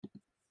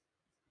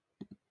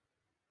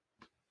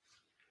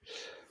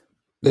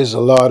There's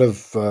a lot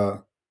of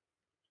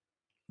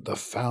the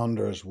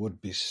founders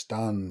would be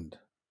stunned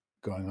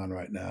going on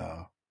right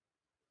now.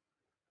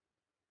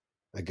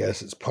 I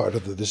guess it's part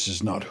of the "this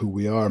is not who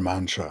we are"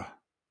 mantra.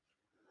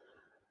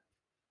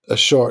 A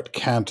short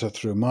canter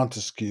through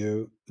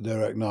Montesquieu,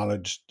 their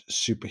acknowledged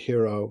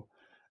superhero.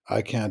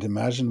 I can't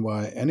imagine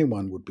why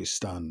anyone would be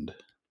stunned.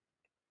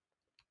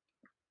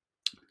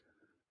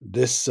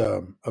 This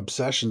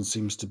obsession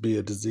seems to be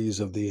a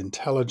disease of the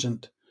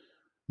intelligent.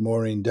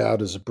 Maureen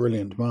Dowd is a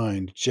brilliant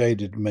mind,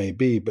 jaded may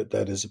be, but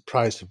that is a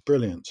price of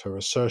brilliance. Her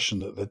assertion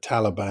that the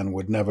Taliban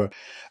would never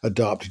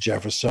adopt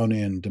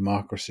Jeffersonian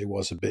democracy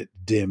was a bit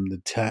dim. The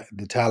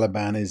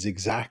Taliban is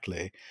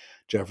exactly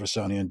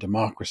Jeffersonian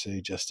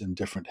democracy, just in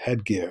different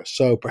headgear.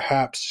 So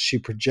perhaps she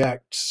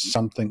projects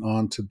something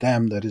onto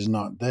them that is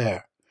not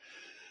there.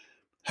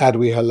 Had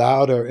we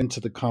allowed her into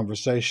the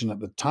conversation at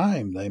the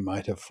time, they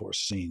might have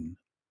foreseen.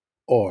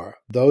 Or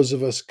those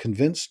of us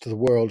convinced the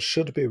world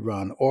should be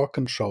run or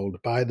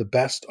controlled by the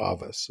best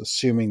of us,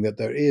 assuming that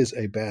there is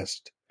a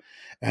best,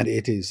 and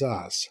it is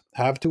us,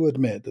 have to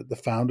admit that the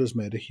founders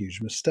made a huge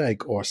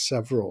mistake, or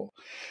several.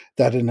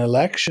 That an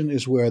election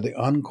is where the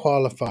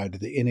unqualified,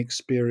 the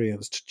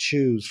inexperienced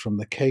choose from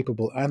the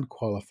capable and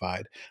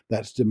qualified.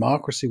 That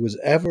democracy was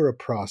ever a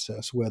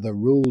process where the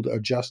ruled are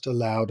just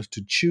allowed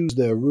to choose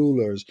their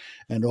rulers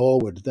and all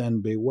would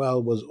then be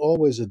well was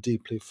always a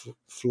deeply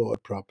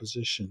flawed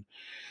proposition.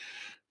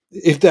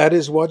 If that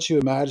is what you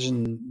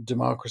imagine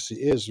democracy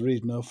is,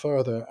 read no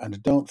further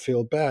and don't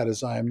feel bad,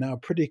 as I am now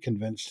pretty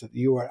convinced that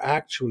you are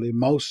actually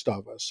most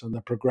of us, and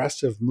the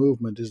progressive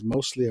movement is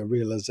mostly a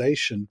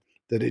realization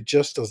that it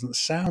just doesn't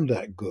sound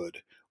that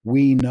good.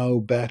 We know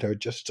better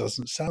just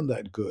doesn't sound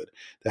that good.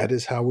 That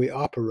is how we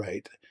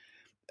operate,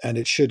 and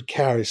it should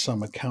carry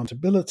some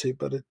accountability,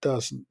 but it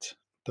doesn't,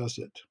 does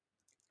it?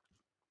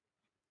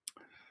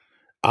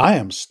 I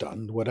am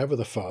stunned, whatever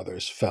the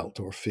fathers felt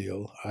or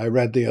feel. I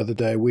read the other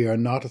day, we are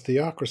not a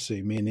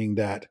theocracy, meaning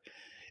that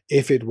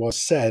if it was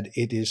said,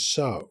 it is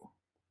so.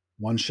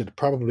 One should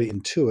probably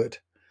intuit,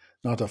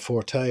 not a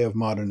forte of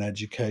modern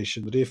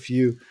education, but if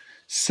you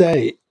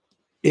say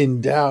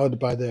endowed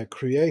by their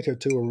creator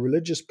to a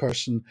religious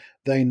person,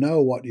 they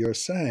know what you're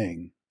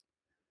saying.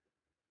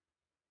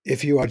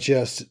 If you are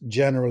just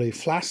generally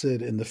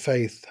flaccid in the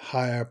faith,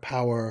 higher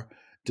power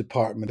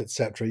department,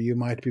 etc., you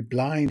might be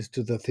blind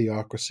to the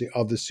theocracy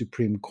of the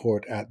Supreme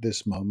Court at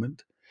this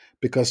moment,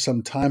 because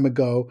some time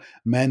ago,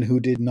 men who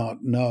did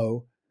not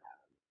know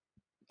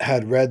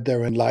had read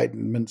their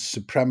Enlightenment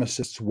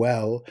supremacists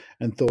well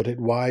and thought it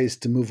wise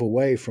to move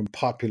away from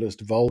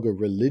populist, vulgar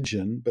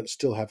religion, but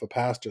still have a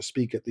pastor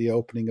speak at the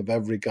opening of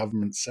every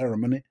government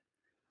ceremony.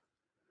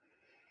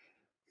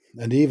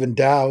 And even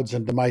Dowd's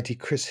and the mighty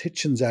Chris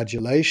Hitchens'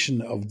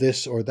 adulation of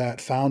this or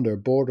that founder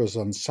borders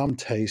on some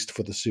taste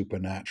for the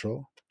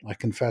supernatural. I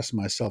confess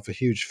myself a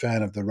huge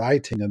fan of the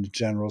writing and the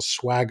general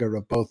swagger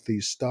of both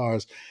these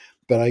stars,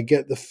 but I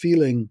get the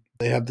feeling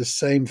they have the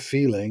same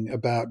feeling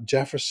about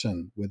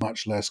Jefferson with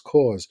much less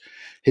cause.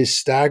 His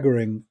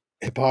staggering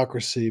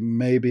hypocrisy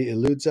maybe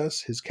eludes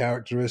us, his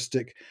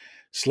characteristic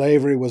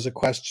slavery was a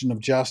question of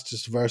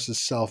justice versus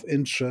self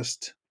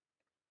interest.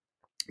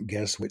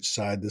 Guess which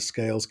side the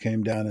scales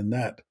came down in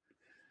that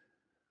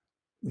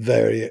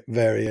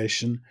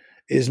variation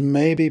is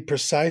maybe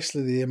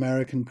precisely the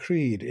American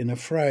creed in a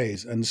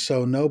phrase, and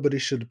so nobody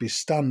should be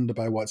stunned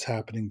by what's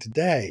happening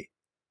today.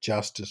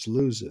 Justice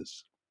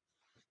loses.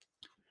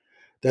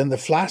 Then the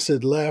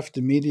flaccid left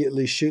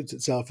immediately shoots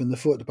itself in the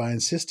foot by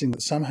insisting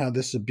that somehow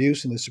this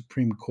abuse in the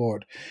Supreme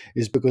Court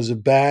is because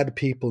of bad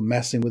people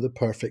messing with a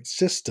perfect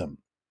system.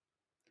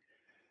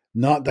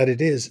 Not that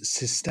it is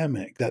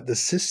systemic, that the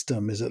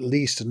system is at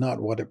least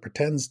not what it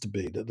pretends to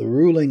be, that the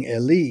ruling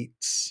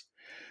elites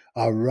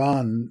are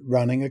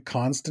running a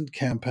constant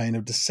campaign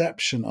of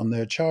deception on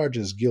their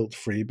charges, guilt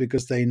free,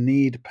 because they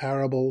need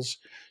parables,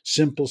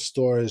 simple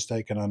stories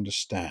they can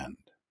understand.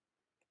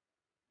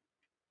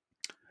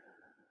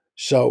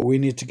 So we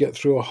need to get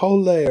through a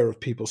whole layer of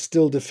people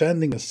still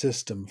defending a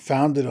system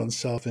founded on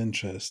self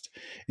interest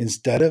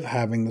instead of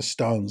having the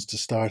stones to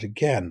start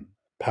again.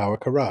 Power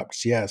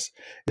corrupts, yes,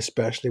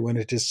 especially when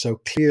it is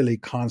so clearly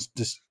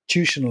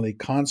constitutionally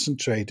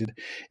concentrated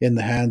in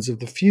the hands of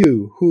the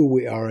few who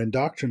we are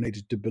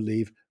indoctrinated to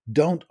believe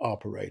don't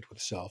operate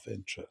with self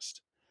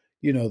interest.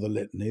 You know the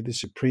litany, the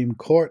Supreme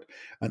Court,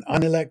 an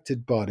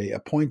unelected body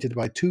appointed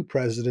by two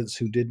presidents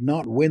who did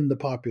not win the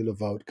popular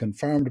vote,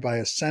 confirmed by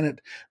a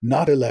Senate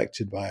not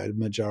elected by a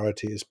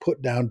majority, is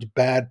put down to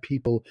bad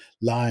people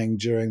lying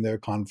during their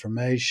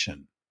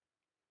confirmation.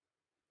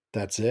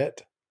 That's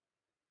it.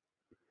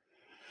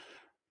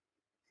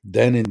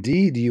 Then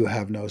indeed you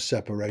have no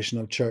separation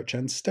of church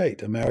and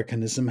state.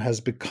 Americanism has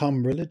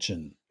become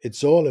religion.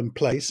 It's all in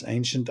place,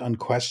 ancient,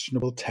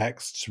 unquestionable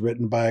texts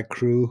written by a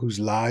crew whose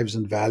lives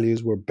and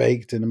values were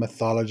baked in a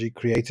mythology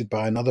created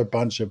by another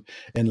bunch of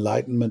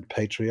Enlightenment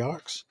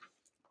patriarchs.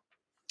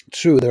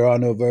 True, there are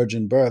no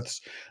virgin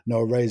births,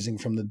 no raising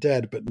from the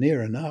dead, but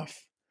near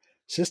enough.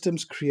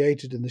 Systems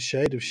created in the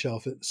shade of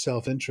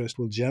self-interest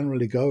will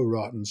generally go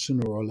rotten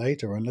sooner or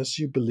later unless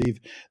you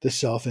believe the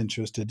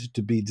self-interested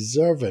to be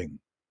deserving,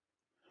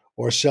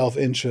 or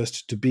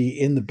self-interest to be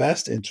in the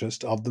best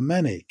interest of the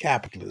many,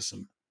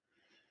 capitalism.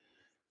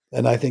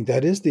 And I think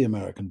that is the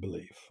American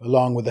belief,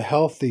 along with a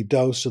healthy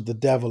dose of the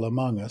devil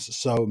among us.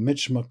 So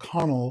Mitch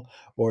McConnell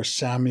or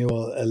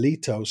Samuel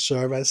Alito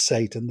serve as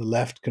Satan the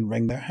left can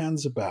wring their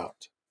hands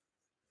about.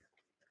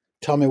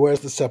 Tell me, where's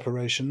the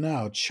separation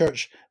now?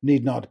 Church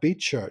need not be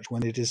church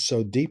when it is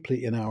so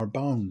deeply in our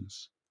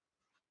bones.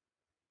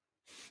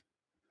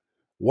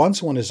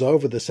 Once one is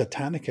over the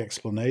satanic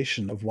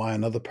explanation of why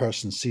another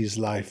person sees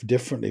life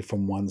differently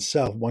from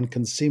oneself, one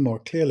can see more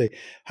clearly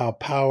how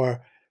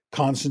power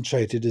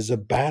concentrated is a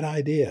bad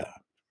idea.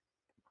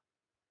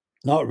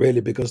 Not really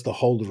because the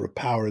holder of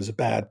power is a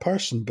bad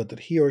person, but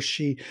that he or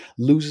she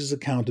loses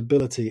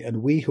accountability,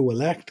 and we who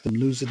elect them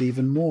lose it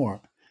even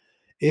more.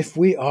 If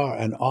we are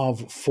an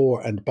of, for,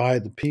 and by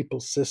the people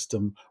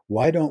system,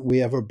 why don't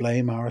we ever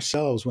blame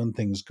ourselves when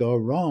things go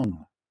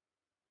wrong?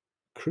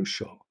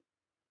 Crucial.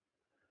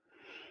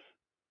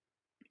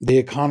 The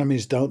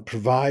economies don't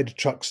provide,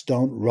 trucks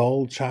don't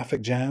roll,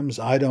 traffic jams.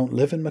 I don't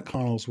live in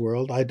McConnell's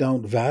world. I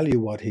don't value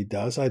what he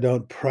does. I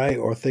don't pray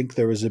or think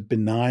there is a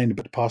benign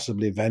but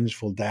possibly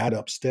vengeful dad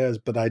upstairs.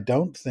 But I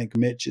don't think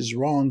Mitch is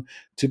wrong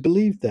to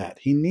believe that.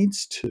 He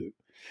needs to.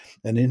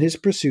 And in his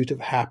pursuit of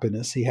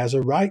happiness, he has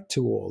a right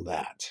to all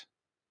that,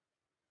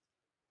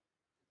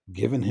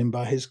 given him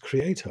by his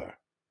creator.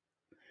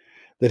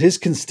 That his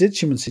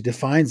constituency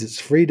defines its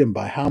freedom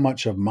by how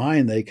much of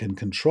mine they can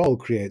control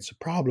creates a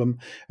problem,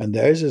 and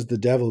theirs is the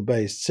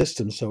devil-based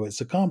system, so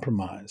it's a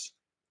compromise.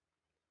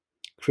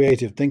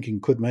 Creative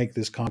thinking could make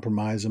this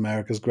compromise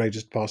America's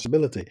greatest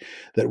possibility,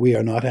 that we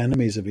are not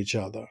enemies of each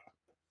other.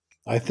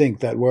 I think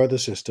that were the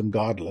system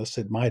godless,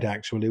 it might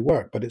actually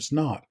work, but it's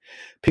not.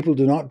 People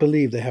do not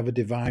believe they have a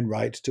divine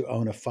right to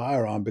own a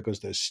firearm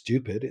because they're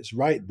stupid. It's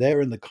right there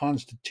in the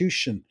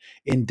Constitution,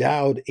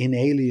 endowed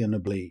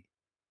inalienably.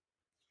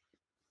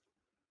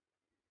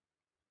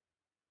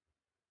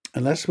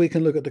 Unless we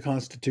can look at the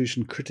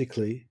Constitution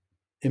critically,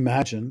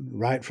 imagine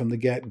right from the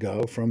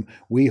get-go, from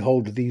we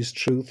hold these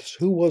truths,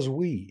 who was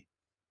we?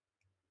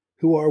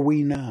 Who are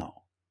we now?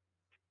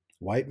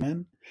 White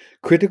men?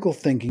 Critical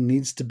thinking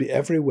needs to be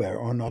everywhere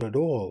or not at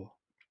all.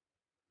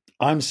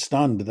 I'm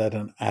stunned that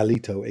an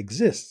Alito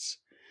exists,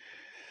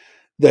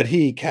 that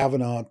he,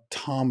 Kavanaugh,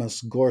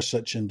 Thomas,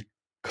 Gorsuch, and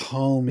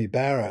Comey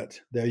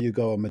Barrett, there you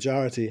go, a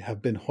majority,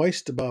 have been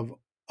hoisted above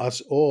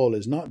us all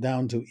is not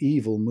down to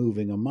evil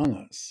moving among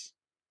us.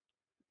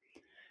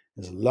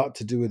 There's a lot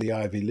to do with the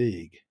Ivy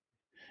League.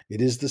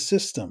 It is the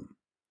system.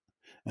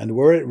 And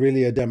were it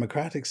really a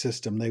democratic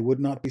system, they would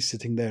not be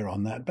sitting there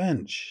on that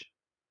bench.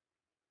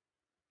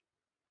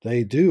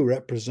 They do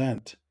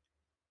represent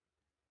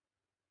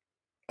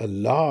a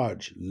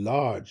large,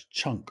 large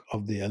chunk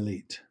of the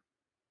elite,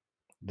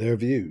 their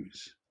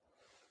views.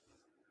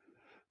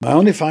 My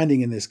only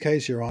finding in this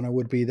case, Your Honor,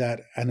 would be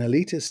that an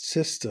elitist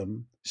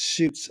system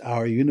suits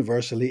our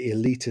universally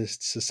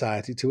elitist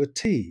society to a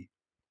T.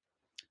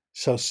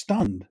 So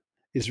stunned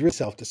is really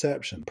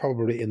self-deception,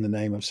 probably in the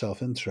name of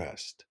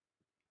self-interest.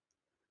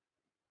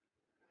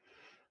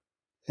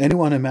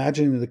 Anyone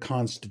imagining the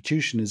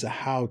Constitution is a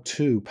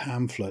how-to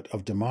pamphlet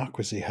of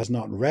democracy has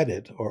not read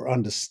it or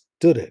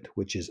understood it,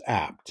 which is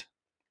apt.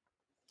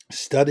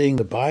 Studying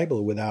the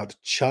Bible without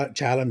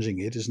challenging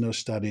it is no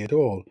study at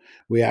all.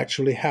 We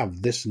actually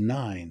have this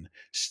 9,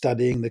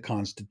 studying the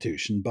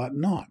Constitution, but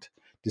not,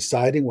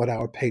 deciding what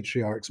our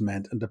patriarchs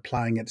meant and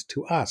applying it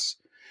to us,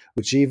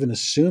 which even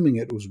assuming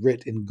it was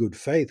writ in good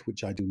faith,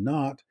 which I do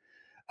not,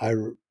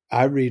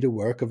 I read a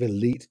work of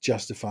elite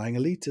justifying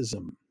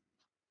elitism.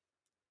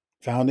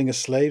 Founding a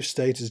slave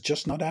state is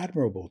just not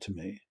admirable to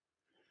me.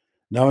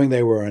 Knowing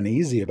they were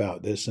uneasy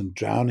about this and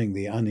drowning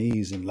the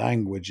unease in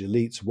language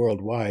elites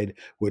worldwide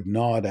would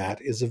nod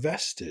at is a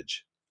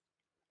vestige,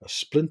 a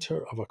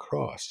splinter of a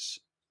cross.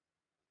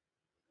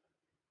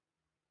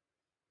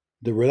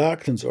 The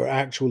reluctance or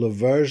actual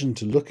aversion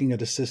to looking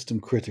at a system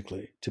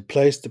critically, to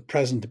place the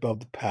present above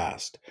the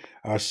past,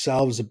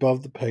 ourselves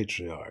above the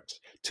patriarchs,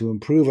 to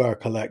improve our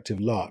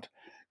collective lot,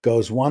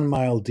 goes 1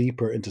 mile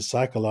deeper into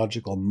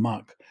psychological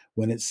muck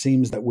when it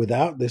seems that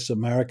without this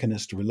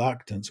Americanist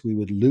reluctance, we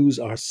would lose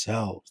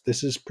ourselves.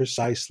 This is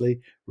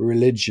precisely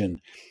religion.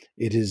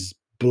 It is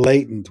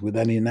blatant with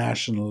any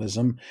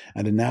nationalism,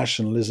 and a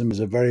nationalism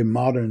is a very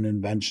modern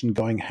invention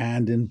going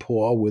hand in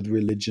paw with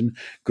religion,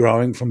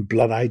 growing from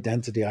blood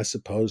identity, I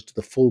suppose, to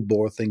the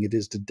full-bore thing it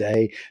is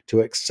today, to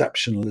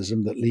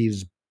exceptionalism that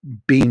leaves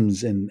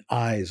beams in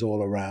eyes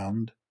all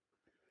around.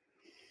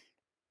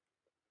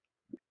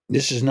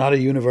 This is not a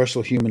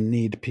universal human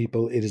need,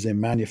 people. It is a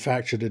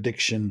manufactured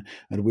addiction,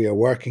 and we are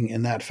working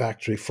in that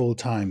factory full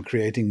time,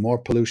 creating more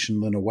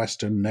pollution than a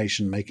Western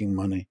nation making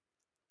money.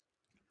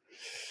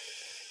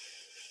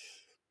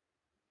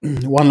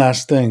 One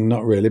last thing,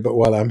 not really, but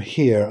while I'm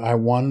here, I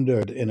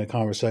wondered in a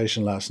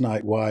conversation last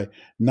night why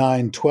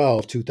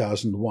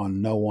 9/12/2001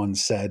 no one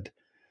said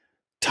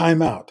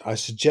Time out. I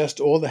suggest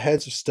all the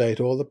heads of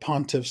state, all the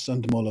pontiffs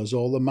and mullahs,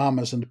 all the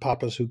mamas and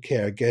papas who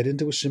care, get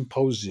into a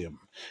symposium,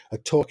 a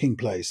talking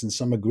place in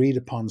some agreed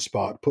upon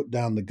spot, put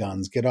down the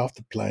guns, get off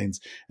the planes,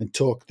 and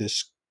talk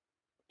this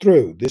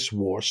through. This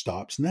war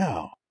stops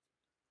now.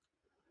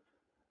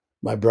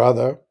 My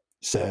brother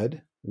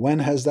said, when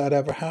has that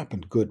ever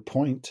happened? Good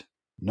point.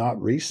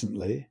 Not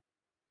recently.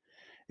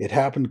 It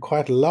happened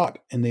quite a lot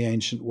in the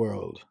ancient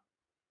world.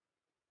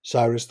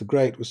 Cyrus the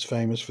Great was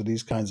famous for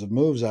these kinds of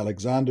moves,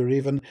 Alexander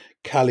even,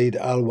 Khalid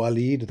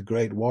al-Walid, the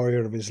great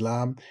warrior of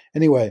Islam.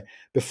 Anyway,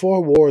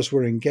 before wars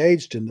were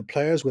engaged in, the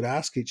players would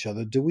ask each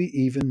other, do we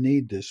even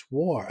need this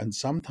war? And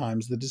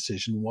sometimes the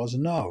decision was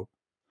no.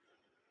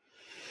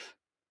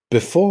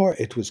 Before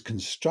it was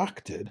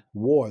constructed,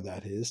 war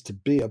that is, to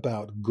be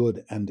about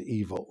good and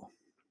evil.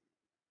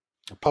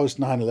 A post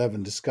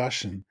 9/11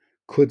 discussion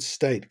could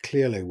state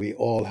clearly we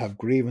all have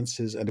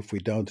grievances, and if we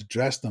don't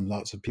address them,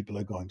 lots of people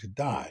are going to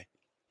die.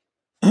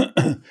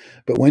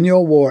 But when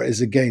your war is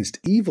against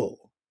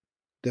evil,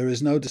 there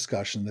is no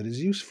discussion that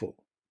is useful.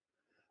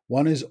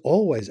 One is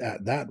always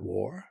at that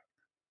war.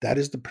 That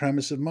is the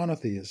premise of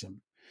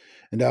monotheism.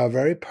 And our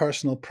very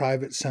personal,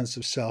 private sense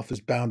of self is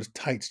bound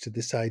tight to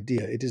this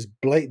idea. It is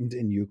blatant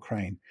in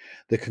Ukraine.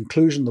 The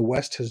conclusion the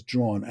West has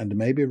drawn, and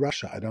maybe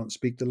Russia, I don't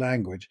speak the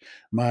language,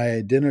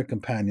 my dinner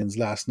companions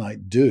last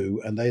night do,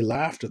 and they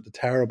laughed at the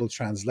terrible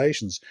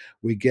translations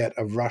we get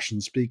of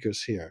Russian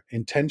speakers here.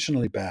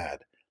 Intentionally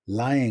bad,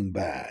 lying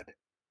bad.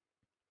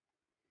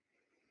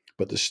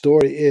 But the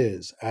story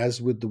is,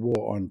 as with the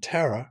war on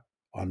terror,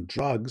 on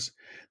drugs,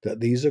 that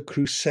these are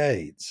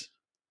crusades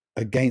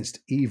against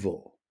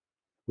evil,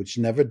 which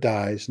never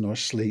dies nor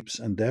sleeps,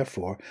 and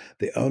therefore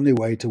the only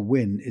way to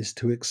win is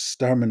to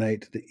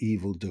exterminate the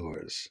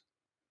evildoers.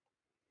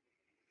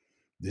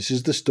 This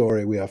is the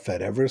story we are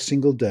fed every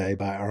single day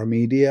by our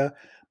media,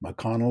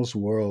 McConnell's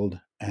World,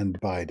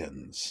 and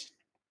Biden's.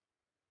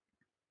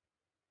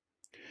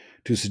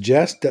 To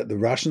suggest that the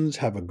Russians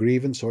have a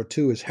grievance or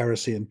two is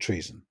heresy and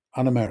treason,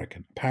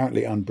 un-American,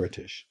 apparently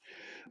un-British.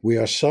 We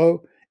are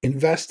so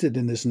invested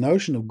in this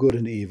notion of good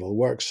and evil,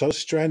 work so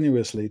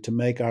strenuously to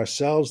make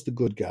ourselves the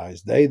good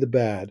guys, they the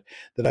bad,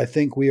 that I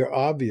think we are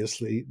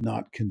obviously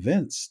not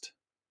convinced.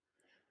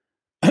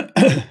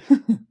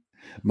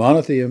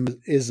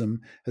 Monotheism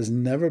has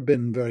never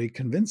been very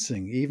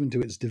convincing, even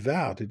to its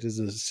devout. It is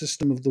a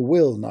system of the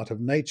will, not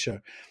of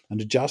nature, and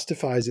it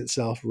justifies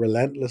itself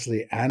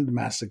relentlessly and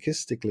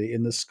masochistically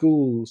in the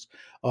schools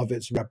of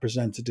its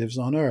representatives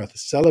on earth.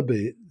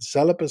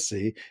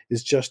 Celibacy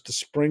is just the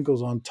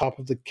sprinkles on top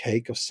of the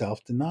cake of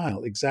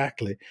self-denial.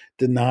 Exactly.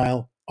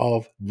 Denial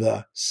of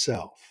the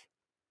self.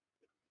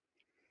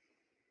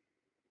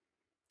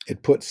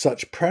 It puts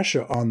such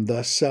pressure on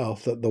the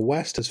self that the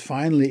West has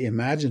finally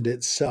imagined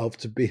itself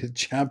to be a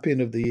champion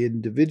of the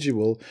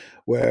individual,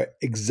 where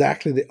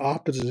exactly the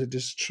opposite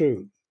is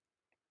true.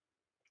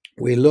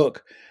 We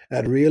look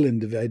at real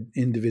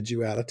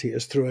individuality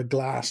as through a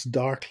glass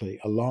darkly,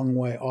 a long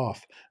way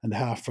off and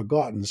half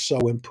forgotten. So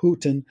when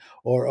Putin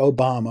or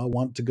Obama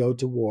want to go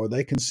to war,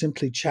 they can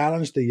simply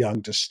challenge the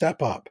young to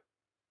step up.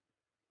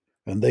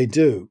 And they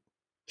do,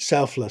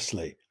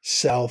 selflessly,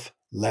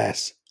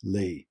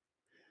 selflessly.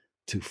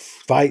 To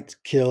fight,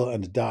 kill,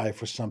 and die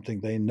for something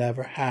they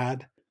never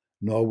had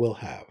nor will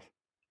have.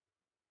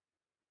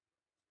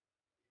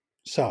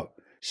 So,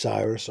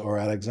 Cyrus or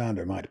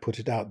Alexander might put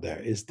it out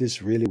there. Is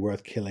this really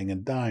worth killing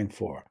and dying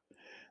for?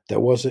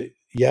 There was a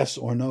yes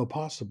or no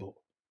possible.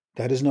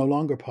 That is no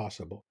longer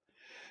possible,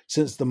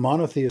 since the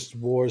monotheist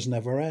wars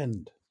never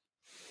end.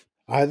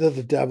 Either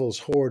the devil's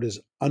horde is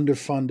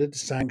underfunded,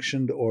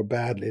 sanctioned, or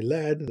badly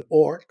led, the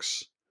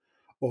orcs,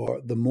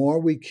 or the more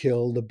we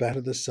kill, the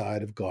better the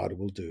side of God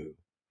will do.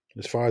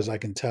 As far as I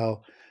can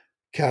tell,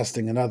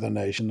 casting another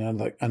nation,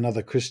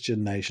 another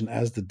Christian nation,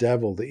 as the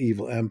devil, the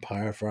evil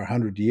empire for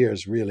 100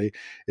 years, really,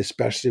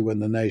 especially when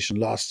the nation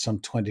lost some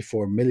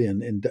 24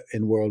 million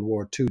in World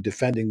War II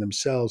defending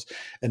themselves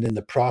and in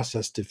the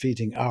process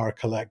defeating our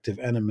collective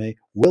enemy,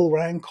 will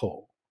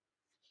rankle.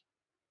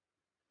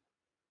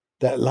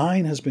 That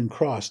line has been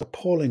crossed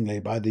appallingly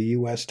by the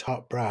US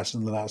top brass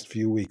in the last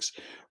few weeks.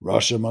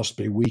 Russia must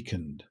be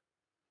weakened.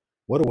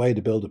 What a way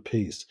to build a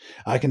peace.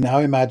 I can now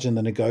imagine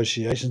the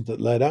negotiations that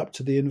led up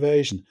to the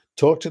invasion.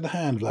 Talk to the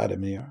hand,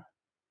 Vladimir.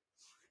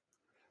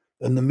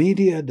 And the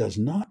media does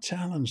not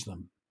challenge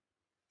them.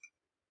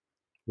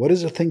 What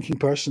is a thinking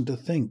person to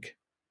think?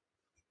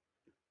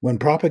 When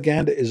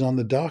propaganda is on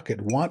the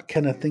docket, what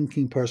can a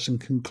thinking person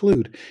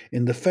conclude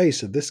in the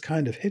face of this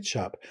kind of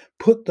hitch-up?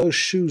 Put those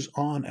shoes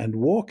on and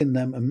walk in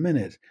them a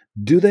minute.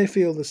 Do they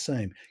feel the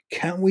same?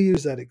 Can't we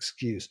use that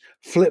excuse?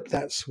 Flip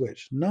that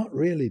switch? Not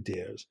really,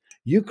 dears.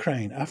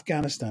 Ukraine,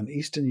 Afghanistan,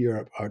 Eastern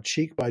Europe are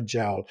cheek by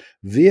jowl.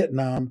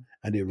 Vietnam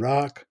and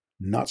Iraq,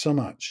 not so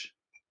much.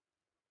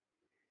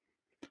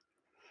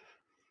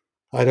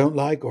 I don't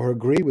like or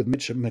agree with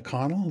Mitch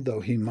McConnell, though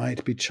he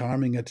might be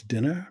charming at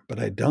dinner, but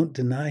I don't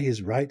deny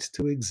his right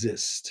to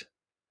exist.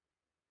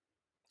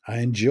 I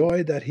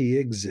enjoy that he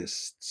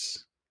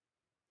exists.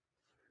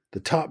 The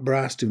top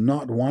brass do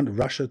not want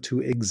Russia to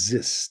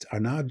exist, are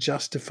now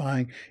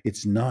justifying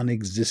its non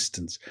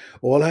existence.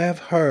 All I have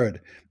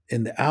heard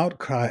in the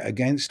outcry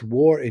against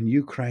war in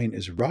Ukraine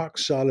is rock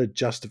solid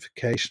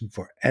justification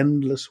for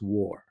endless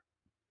war.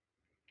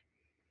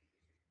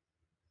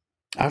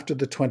 After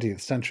the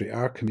 20th century,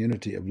 our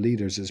community of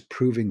leaders is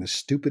proving the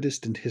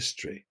stupidest in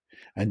history.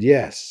 And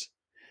yes,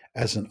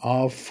 as an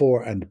of,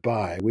 for, and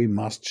by, we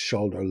must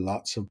shoulder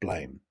lots of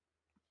blame.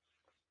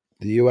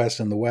 The US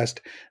and the West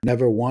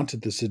never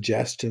wanted the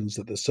suggestions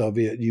that the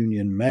Soviet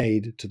Union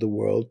made to the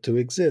world to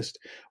exist.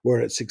 Were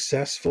it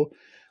successful,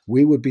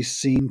 we would be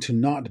seen to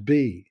not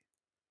be.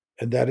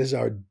 And that is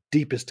our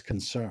deepest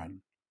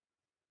concern,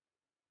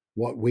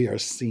 what we are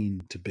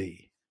seen to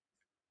be.